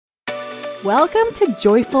Welcome to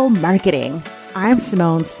Joyful Marketing. I'm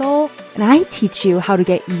Simone Seol, and I teach you how to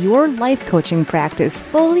get your life coaching practice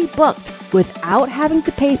fully booked without having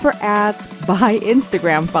to pay for ads, buy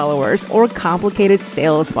Instagram followers, or complicated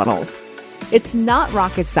sales funnels. It's not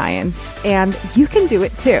rocket science, and you can do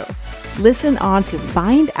it too. Listen on to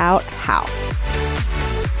find out how.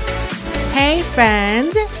 Hey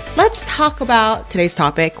friends, let's talk about today's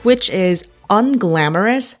topic, which is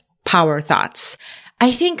unglamorous power thoughts.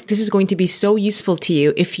 I think this is going to be so useful to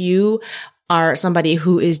you if you are somebody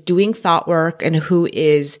who is doing thought work and who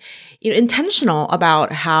is, intentional about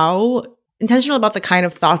the kind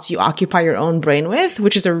of thoughts you occupy your own brain with,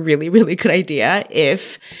 which is a really, really good idea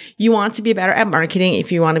if you want to be better at marketing,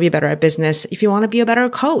 if you want to be better at business, if you want to be a better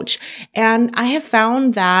coach. And I have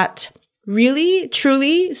found that really,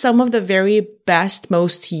 truly, some of the very best,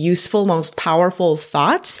 most useful, most powerful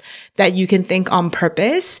thoughts that you can think on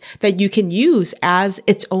purpose, that you can use as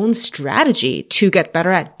its own strategy to get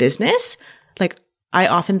better at business. Like, I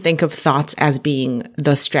often think of thoughts as being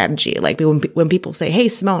the strategy. Like when people say, "Hey,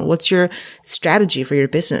 Simone, what's your strategy for your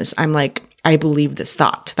business?" I'm like, I believe this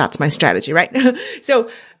thought. That's my strategy, right? So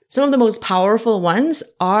some of the most powerful ones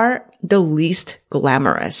are the least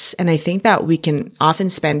glamorous. And I think that we can often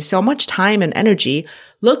spend so much time and energy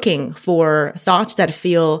looking for thoughts that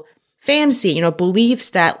feel fancy, beliefs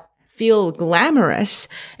that feel glamorous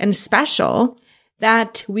and special,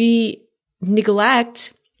 that we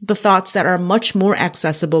neglect the thoughts that are much more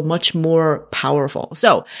accessible, much more powerful.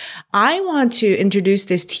 So I want to introduce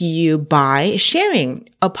this to you by sharing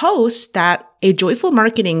a post that a Joyful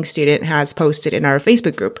Marketing student has posted in our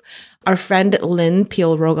Facebook group. Our friend Lynn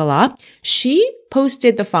Peel-Rogala, she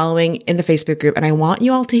posted the following in the Facebook group, and I want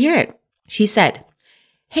you all to hear it. She said,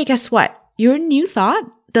 "Hey, guess what? Your new thought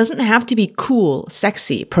doesn't have to be cool,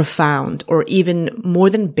 sexy, profound, or even more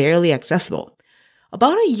than barely accessible.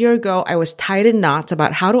 About a year ago, I was tied in knots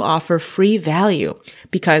about how to offer free value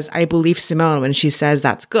because I believe Simone when she says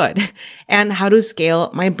that's good, and how to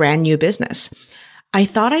scale my brand new business. I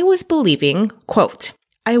thought I was believing, quote,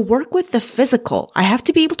 I work with the physical. I have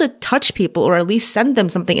to be able to touch people or at least send them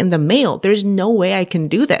something in the mail. There's no way I can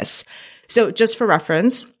do this." So just for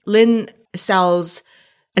reference, Lynn sells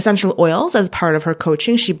essential oils as part of her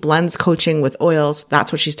coaching. She blends coaching with oils.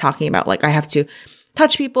 That's what she's talking about. Like, I have to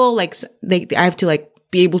touch people, I have to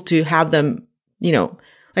be able to have them,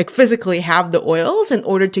 physically have the oils in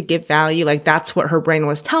order to give value. Like, that's what her brain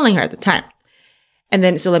was telling her at the time. And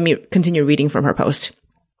then, so let me continue reading from her post.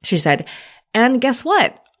 She said, "And guess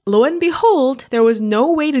what? Lo and behold, there was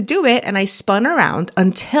no way to do it, and I spun around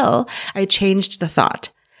until I changed the thought.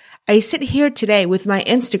 I sit here today with my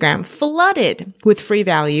Instagram flooded with free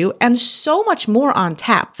value and so much more on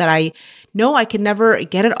tap that I know I can never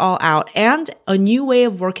get it all out, and a new way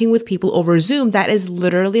of working with people over Zoom that is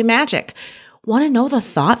literally magic. Want to know the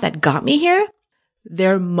thought that got me here?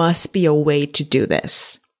 There must be a way to do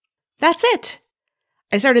this." That's it.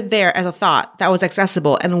 I started there as a thought that was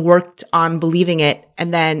accessible and worked on believing it.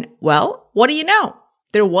 And then, well, what do you know?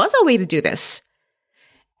 There was a way to do this.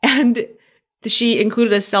 And she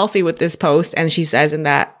included a selfie with this post. And she says in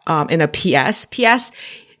that, in a PS,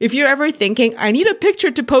 if you're ever thinking, I need a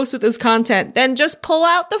picture to post with this content, then just pull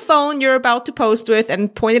out the phone you're about to post with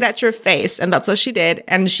and point it at your face. And that's what she did.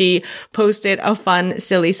 And she posted a fun,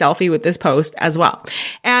 silly selfie with this post as well.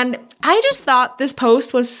 And I just thought this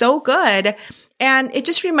post was so good. And it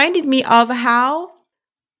just reminded me of how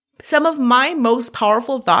some of my most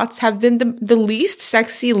powerful thoughts have been the least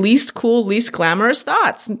sexy, least cool, least glamorous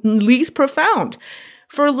thoughts, least profound.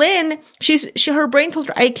 For Lynn, her brain told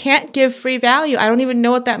her, I can't give free value. I don't even know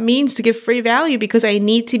what that means to give free value because I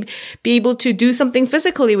need to be able to do something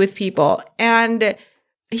physically with people. And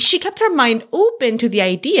she kept her mind open to the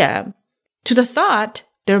idea, to the thought,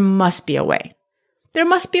 there must be a way. There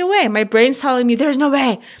must be a way. My brain's telling me there's no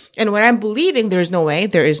way. And when I'm believing there's no way,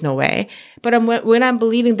 there is no way. But when I'm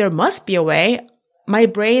believing there must be a way, my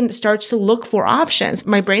brain starts to look for options.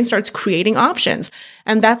 My brain starts creating options.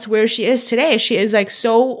 And that's where she is today. She is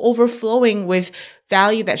so overflowing with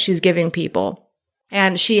value that she's giving people.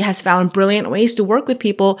 And she has found brilliant ways to work with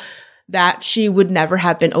people that she would never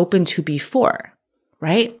have been open to before,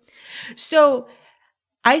 right? So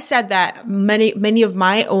I said that many of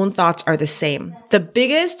my own thoughts are the same. The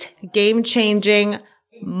biggest game-changing,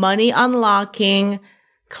 money-unlocking,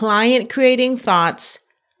 client-creating thoughts,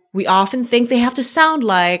 we often think they have to sound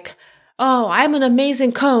like, oh, I'm an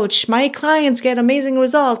amazing coach. My clients get amazing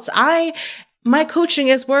results. My coaching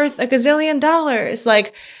is worth $1 gazillion.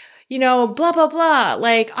 Blah, blah, blah.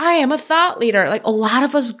 I am a thought leader. A lot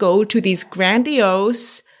of us go to these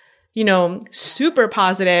grandiose super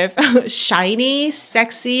positive, shiny,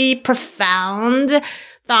 sexy, profound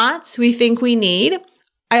thoughts we think we need.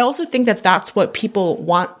 I also think that that's what people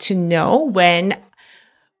want to know when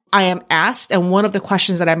I am asked. And one of the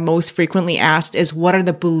questions that I'm most frequently asked is, what are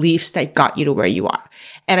the beliefs that got you to where you are?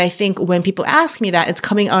 And I think when people ask me that, it's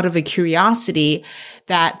coming out of a curiosity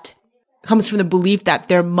that comes from the belief that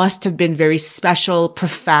there must have been very special,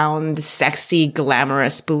 profound, sexy,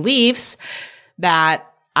 glamorous beliefs that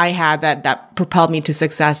I had that propelled me to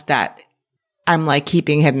success that I'm like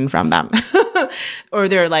keeping hidden from them. Or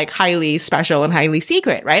they're like highly special and highly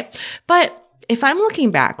secret, right? But if I'm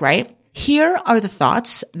looking back, right, here are the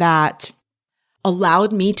thoughts that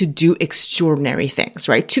allowed me to do extraordinary things,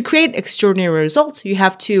 right? To create extraordinary results, you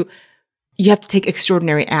have to take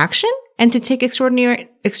extraordinary action. And to take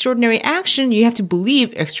extraordinary action, you have to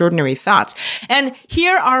believe extraordinary thoughts. And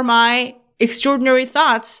here are my extraordinary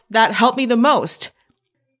thoughts that helped me the most.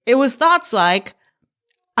 It was thoughts like,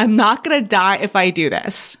 I'm not going to die if I do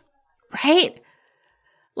this, right?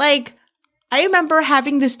 Like, I remember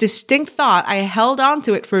having this distinct thought. I held on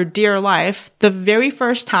to it for dear life the very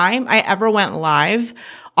first time I ever went live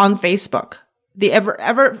on Facebook. The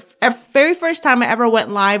very first time I ever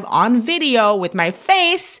went live on video with my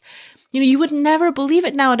face. You would never believe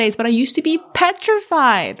it nowadays, but I used to be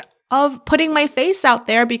petrified of putting my face out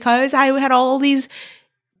there because I had all these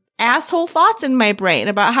asshole thoughts in my brain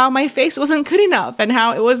about how my face wasn't good enough and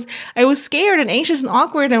how I was scared and anxious and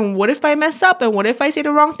awkward. And what if I mess up? And what if I say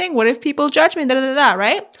the wrong thing? What if people judge me?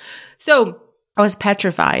 Right? So I was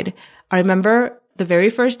petrified. I remember the very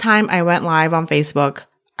first time I went live on Facebook,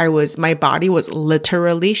 my body was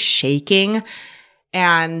literally shaking,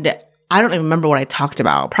 and I don't even remember what I talked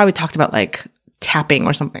about. Probably talked about like tapping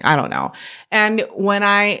or something. I don't know. And when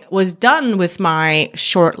I was done with my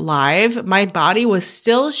short live, my body was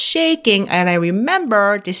still shaking. And I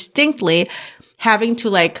remember distinctly having to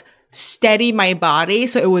like steady my body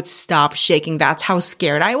so it would stop shaking. That's how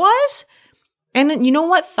scared I was. And you know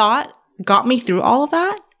what thought got me through all of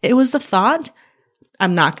that? It was the thought,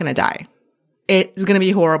 I'm not going to die. It's going to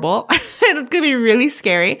be horrible. It's going to be really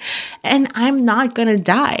scary. And I'm not going to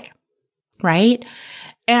die. Right?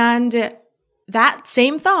 And that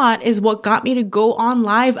same thought is what got me to go on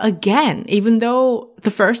live again, even though the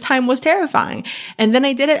first time was terrifying. And then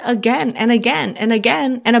I did it again and again and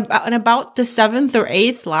again. And about the 7th or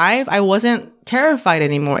 8th live, I wasn't terrified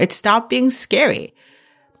anymore. It stopped being scary.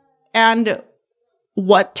 And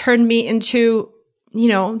what turned me into,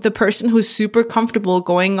 the person who's super comfortable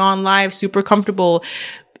going on live, super comfortable,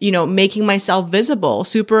 making myself visible,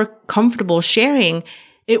 super comfortable sharing.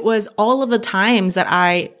 It was all of the times that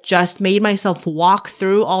I just made myself walk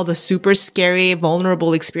through all the super scary,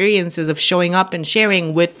 vulnerable experiences of showing up and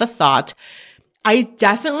sharing with the thought, I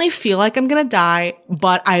definitely feel like I'm going to die,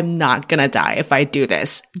 but I'm not going to die if I do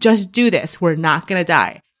this. Just do this. We're not going to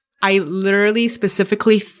die. I literally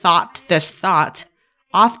specifically thought this thought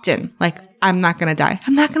often, like, I'm not going to die.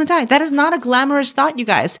 I'm not going to die. That is not a glamorous thought, you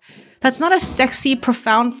guys. That's not a sexy,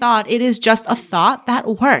 profound thought. It is just a thought that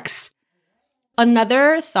works.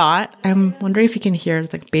 Another thought, I'm wondering if you can hear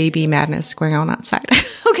like baby madness going on outside.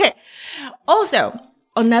 Okay. Also,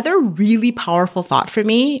 another really powerful thought for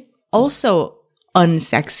me, also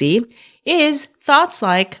unsexy, is thoughts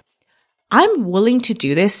like, I'm willing to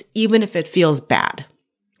do this even if it feels bad.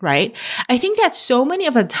 Right? I think that so many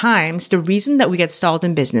of the times, the reason that we get stalled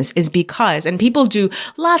in business is because, and people do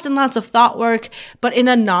lots and lots of thought work, but in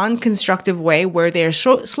a non-constructive way where they're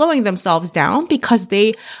slowing themselves down because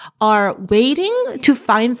they are waiting to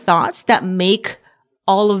find thoughts that make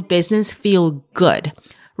all of business feel good.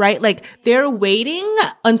 Right? Like they're waiting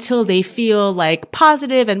until they feel like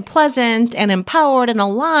positive and pleasant and empowered and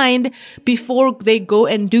aligned before they go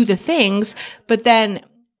and do the things. But then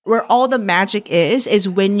where all the magic is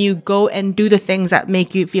when you go and do the things that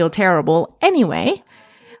make you feel terrible anyway,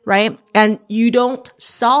 right? And you don't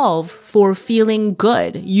solve for feeling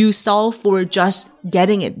good. You solve for just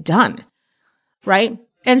getting it done, right?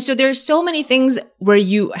 And so there's so many things where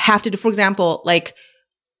you have to do, for example, like,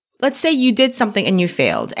 let's say you did something and you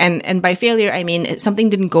failed. And by failure, I mean, something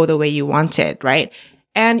didn't go the way you wanted, right?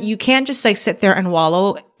 And you can't just like sit there and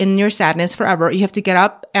wallow in your sadness forever. You have to get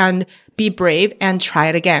up and be brave and try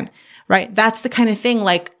it again, right? That's the kind of thing,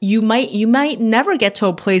 like you might never get to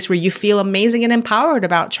a place where you feel amazing and empowered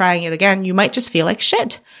about trying it again. You might just feel like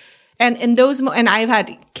shit. And in those, and I've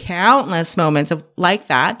had countless moments of like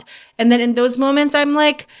that. And then in those moments, I'm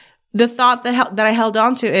like, the thought that I held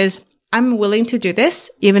on to is, I'm willing to do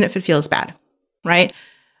this, even if it feels bad, right?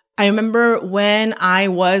 I remember when I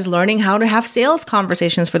was learning how to have sales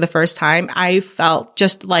conversations for the first time, I felt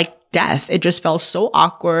just like death. It just felt so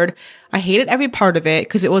awkward. I hated every part of it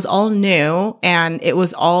because it was all new and it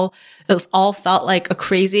all felt like a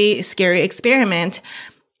crazy, scary experiment.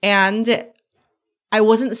 And I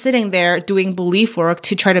wasn't sitting there doing belief work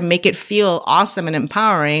to try to make it feel awesome and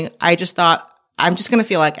empowering. I just thought, I'm just going to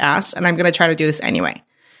feel like ass and I'm going to try to do this anyway.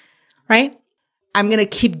 Right? I'm going to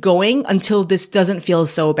keep going until this doesn't feel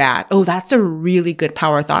so bad. Oh, that's a really good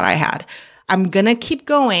power thought I had. I'm going to keep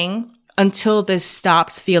going until this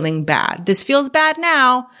stops feeling bad. This feels bad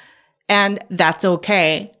now, and that's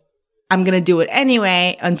okay. I'm going to do it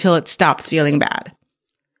anyway until it stops feeling bad.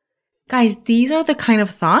 Guys, these are the kind of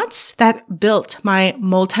thoughts that built my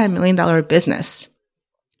multi-million-dollar business,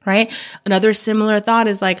 right? Another similar thought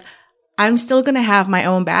is like, I'm still going to have my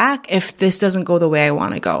own back if this doesn't go the way I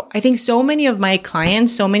want to go. I think so many of my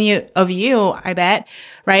clients, so many of you, I bet,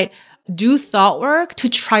 right, do thought work to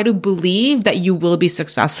try to believe that you will be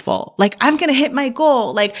successful. Like, I'm going to hit my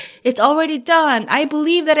goal. Like, it's already done. I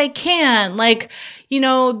believe that I can. Like,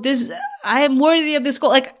 I am worthy of this goal.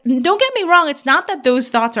 Like, don't get me wrong. It's not that those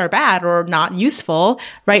thoughts are bad or not useful,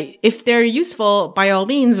 right? If they're useful, by all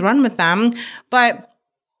means, run with them. But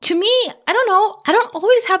to me, I don't know. I don't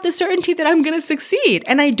always have the certainty that I'm going to succeed.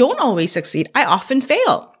 And I don't always succeed. I often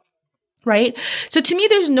fail, right? So to me,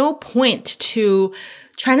 there's no point to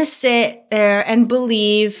trying to sit there and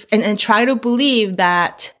believe and try to believe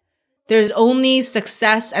that there's only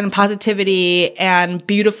success and positivity and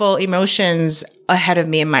beautiful emotions ahead of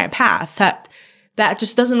me in my path. That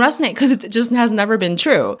just doesn't resonate because it just has never been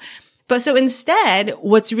true. But so instead,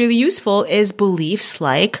 what's really useful is beliefs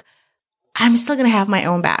like, I'm still going to have my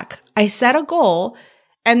own back. I set a goal,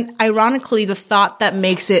 and ironically, the thought that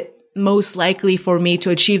makes it most likely for me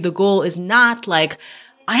to achieve the goal is not like,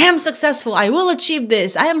 I am successful. I will achieve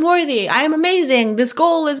this. I am worthy. I am amazing. This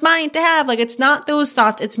goal is mine to have. Like, it's not those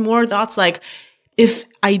thoughts. It's more thoughts like, if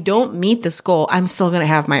I don't meet this goal, I'm still going to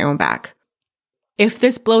have my own back. If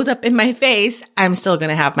this blows up in my face, I'm still going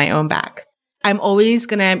to have my own back. I'm always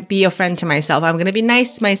going to be a friend to myself. I'm going to be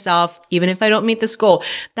nice to myself, even if I don't meet this goal.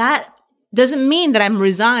 That doesn't mean that I'm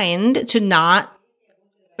resigned to not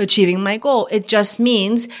achieving my goal. It just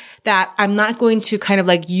means that I'm not going to kind of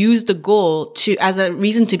like use the goal as a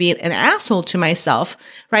reason to be an asshole to myself,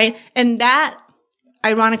 right? And that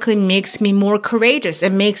ironically makes me more courageous.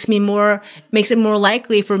 It makes it more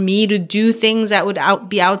likely for me to do things that would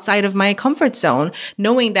be outside of my comfort zone,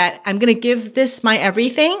 knowing that I'm going to give this my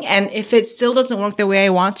everything. And if it still doesn't work the way I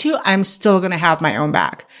want to, I'm still going to have my own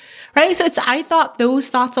back, right? So I thought those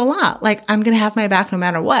thoughts a lot. Like, I'm going to have my back no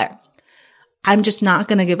matter what. I'm just not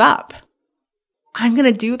going to give up. I'm going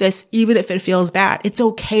to do this even if it feels bad. It's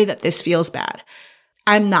okay that this feels bad.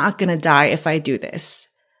 I'm not going to die if I do this.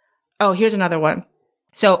 Oh, here's another one.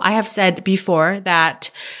 So I have said before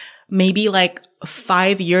that maybe like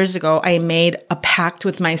 5 years ago, I made a pact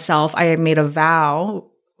with myself. I made a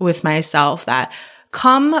vow with myself that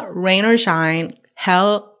come rain or shine,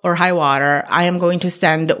 hell or high water, I am going to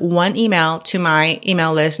send one email to my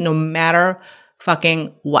email list no matter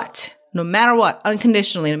fucking what. No matter what,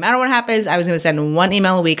 unconditionally, no matter what happens, I was going to send one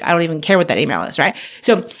email a week. I don't even care what that email is, right?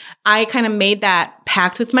 So I kind of made that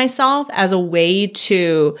pact with myself as a way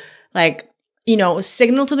to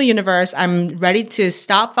signal to the universe, I'm ready to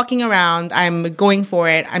stop fucking around. I'm going for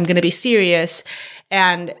it. I'm going to be serious.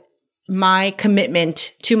 And my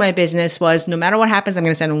commitment to my business was no matter what happens, I'm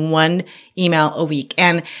going to send one email a week.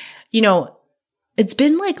 And, it's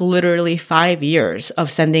been like literally 5 years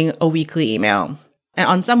of sending a weekly email. And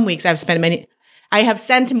on some weeks I have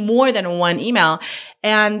sent more than one email.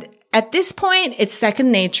 And at this point, it's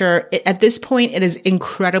second nature. At this point, it is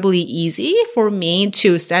incredibly easy for me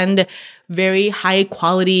to send very high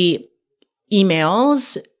quality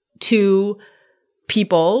emails to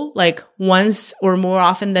people like once or more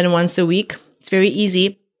often than once a week. It's very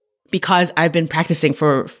easy because I've been practicing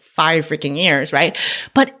for 5 freaking years, right?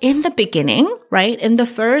 But in the beginning, right? In the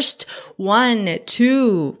first 1,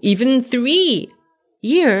 2, even 3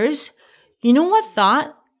 years, you know what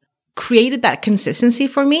thought created that consistency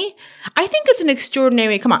for me? I think it's an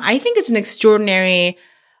extraordinary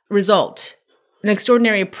result, an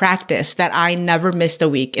extraordinary practice that I never missed a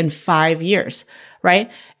week in 5 years, right?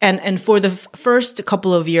 And for the first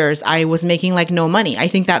couple of years, I was making like no money. I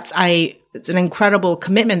think it's an incredible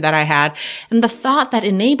commitment that I had. And the thought that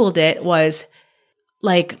enabled it was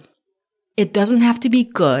like, it doesn't have to be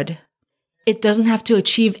good. It doesn't have to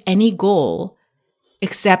achieve any goal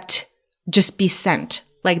except just be sent.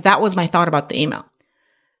 Like, that was my thought about the email.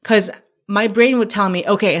 Because my brain would tell me,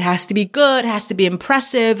 okay, it has to be good. It has to be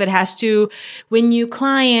impressive. It has to win you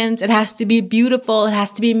clients. It has to be beautiful. It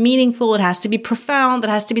has to be meaningful. It has to be profound. It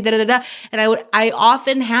has to be da da da da. And I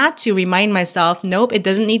often had to remind myself, nope, it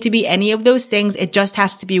doesn't need to be any of those things. It just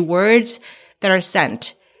has to be words that are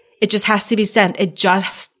sent. It just has to be sent. It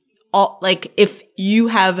just, like if you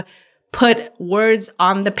have put words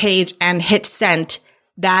on the page and hit send,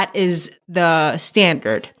 that is the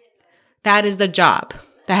standard. That is the job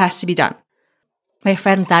that has to be done. My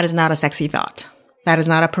friends, that is not a sexy thought. That is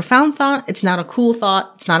not a profound thought. It's not a cool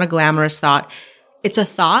thought. It's not a glamorous thought. It's a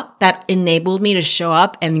thought that enabled me to show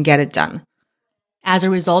up and get it done. As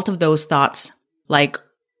a result of those thoughts, like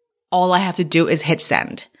all I have to do is hit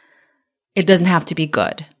send. It doesn't have to be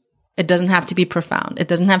good. It doesn't have to be profound. It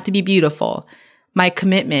doesn't have to be beautiful. My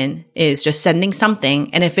commitment is just sending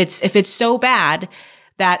something. And if it's so bad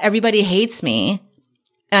that everybody hates me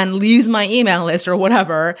and leaves my email list or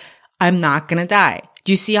whatever, I'm not going to die.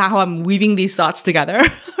 Do you see how I'm weaving these thoughts together?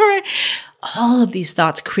 All of these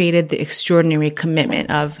thoughts created the extraordinary commitment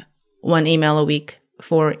of 1 email a week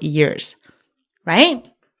for years, right?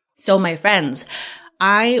 So my friends,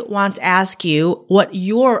 I want to ask you what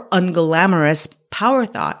your unglamorous power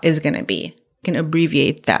thought is going to be. You can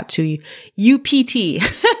abbreviate that to UPT.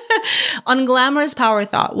 Unglamorous power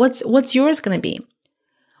thought. What's yours going to be?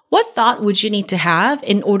 What thought would you need to have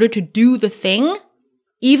in order to do the thing,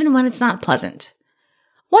 even when it's not pleasant?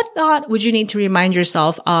 What thought would you need to remind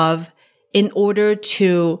yourself of in order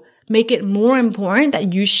to make it more important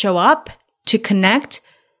that you show up to connect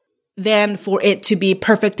than for it to be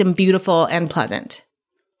perfect and beautiful and pleasant,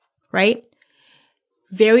 right?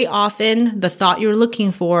 Very often, the thought you're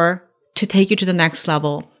looking for to take you to the next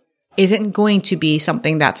level isn't going to be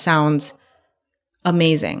something that sounds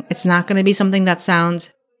amazing. It's not going to be something that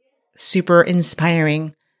sounds super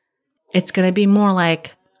inspiring. It's going to be more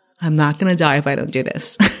like, I'm not going to die if I don't do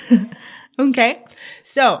this. Okay.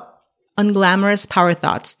 So unglamorous power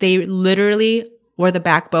thoughts, they literally were the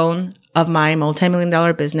backbone of my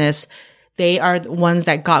multi-million-dollar business. They are the ones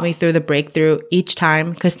that got me through the breakthrough each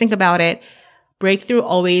time. Because think about it, breakthrough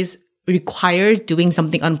always requires doing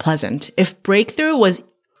something unpleasant. If breakthrough was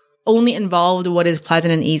only involved what is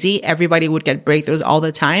pleasant and easy, everybody would get breakthroughs all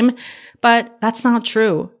the time. But that's not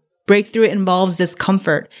true. Breakthrough involves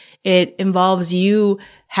discomfort. It involves you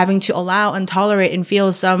having to allow and tolerate and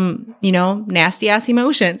feel some, nasty ass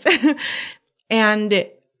emotions. And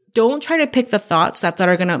don't try to pick the thoughts that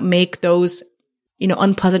are going to make those,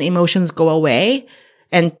 unpleasant emotions go away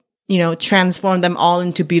and, transform them all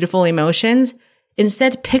into beautiful emotions.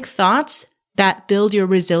 Instead, pick thoughts that build your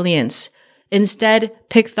resilience. Instead,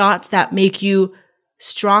 pick thoughts that make you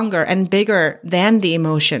stronger and bigger than the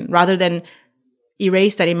emotion, rather than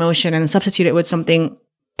erase that emotion and substitute it with something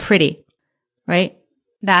pretty, right?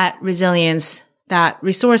 That resilience, that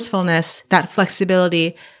resourcefulness, that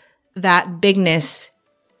flexibility, that bigness,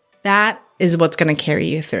 that is what's going to carry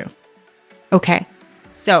you through. Okay.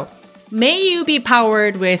 So may you be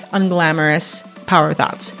powered with unglamorous power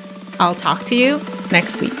thoughts. I'll talk to you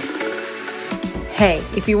next week. Hey,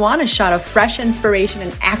 if you want a shot of fresh inspiration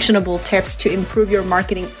and actionable tips to improve your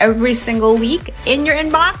marketing every single week in your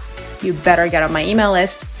inbox, you better get on my email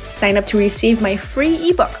list. Sign up to receive my free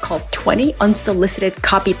ebook called 20 Unsolicited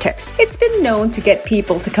Copy Tips. It's been known to get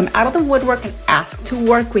people to come out of the woodwork and ask to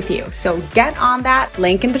work with you. So get on that,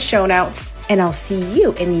 link in the show notes, and I'll see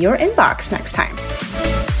you in your inbox next time.